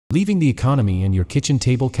leaving the economy and your kitchen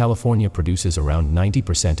table. California produces around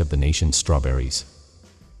 90% of the nation's strawberries.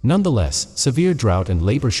 Nonetheless, severe drought and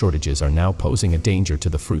labor shortages are now posing a danger to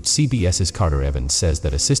the fruit. CBS's Carter Evans says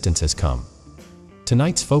that assistance has come.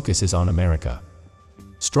 Tonight's focus is on America.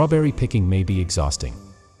 Strawberry picking may be exhausting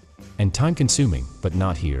and time-consuming, but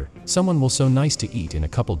not here. Someone will so nice to eat in a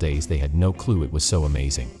couple days they had no clue it was so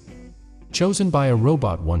amazing. Chosen by a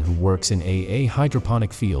robot, one who works in a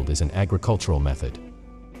hydroponic field is an agricultural method.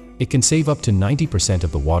 It can save up to 90%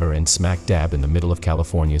 of the water and smack dab in the middle of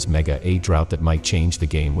California's mega drought that might change the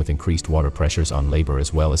game with increased water pressures on labor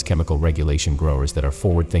as well as chemical regulation. Growers that are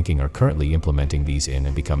forward-thinking are currently implementing these in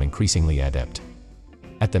and become increasingly adept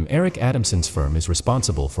at them. Eric Adamson's firm is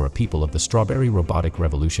responsible for a people of the strawberry robotic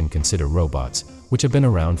revolution. Consider robots, which have been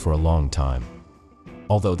around for a long time.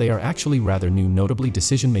 Although they are actually rather new, notably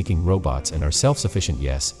decision-making robots, and are self-sufficient.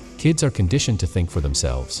 Yes, kids are conditioned to think for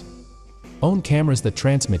themselves. Own cameras that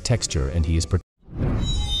transmit texture, and he is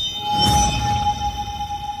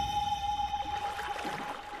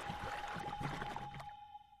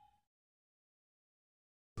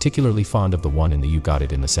particularly fond of the one in the "You Got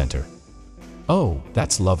It" in the center. Oh,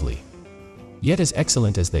 that's lovely. Yet as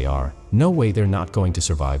excellent as they are, no way they're not going to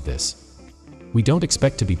survive this. We don't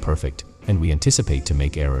expect to be perfect, and we anticipate to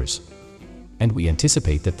make errors. And we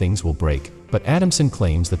anticipate that things will break, but Adamson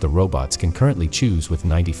claims that the robots can currently choose with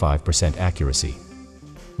 95% accuracy.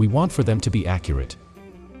 We want for them to be accurate.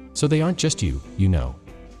 So they aren't just you know.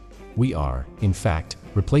 We are, in fact,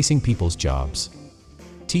 replacing people's jobs.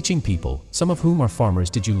 Teaching people, some of whom are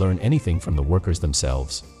farmers. Did you learn anything from the workers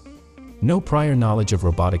themselves? No prior knowledge of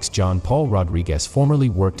robotics. John Paul Rodriguez formerly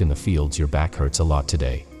worked in the fields. Your back hurts a lot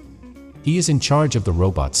today. He is in charge of the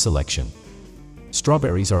robot's selection.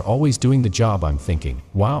 Strawberries are always doing the job. I'm thinking,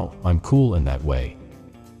 wow, I'm cool in that way.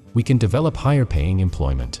 We can develop higher paying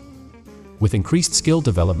employment with increased skill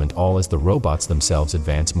development, all as the robots themselves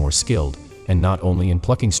advance more skilled, and not only in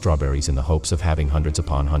plucking strawberries in the hopes of having hundreds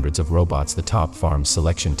upon hundreds of robots. The top farm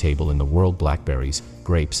selection table in the world: blackberries,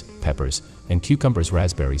 grapes, peppers, and cucumbers,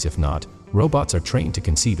 raspberries. If not, robots are trained to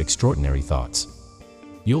conceive extraordinary thoughts.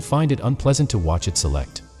 You'll find it unpleasant to watch it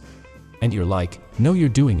select. And you're like, no, you're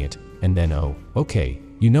doing it, and then, oh, okay,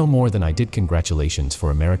 you know more than I did. Congratulations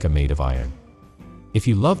for America made of iron. If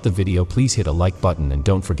you loved the video, please hit a like button and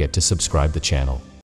don't forget to subscribe the channel.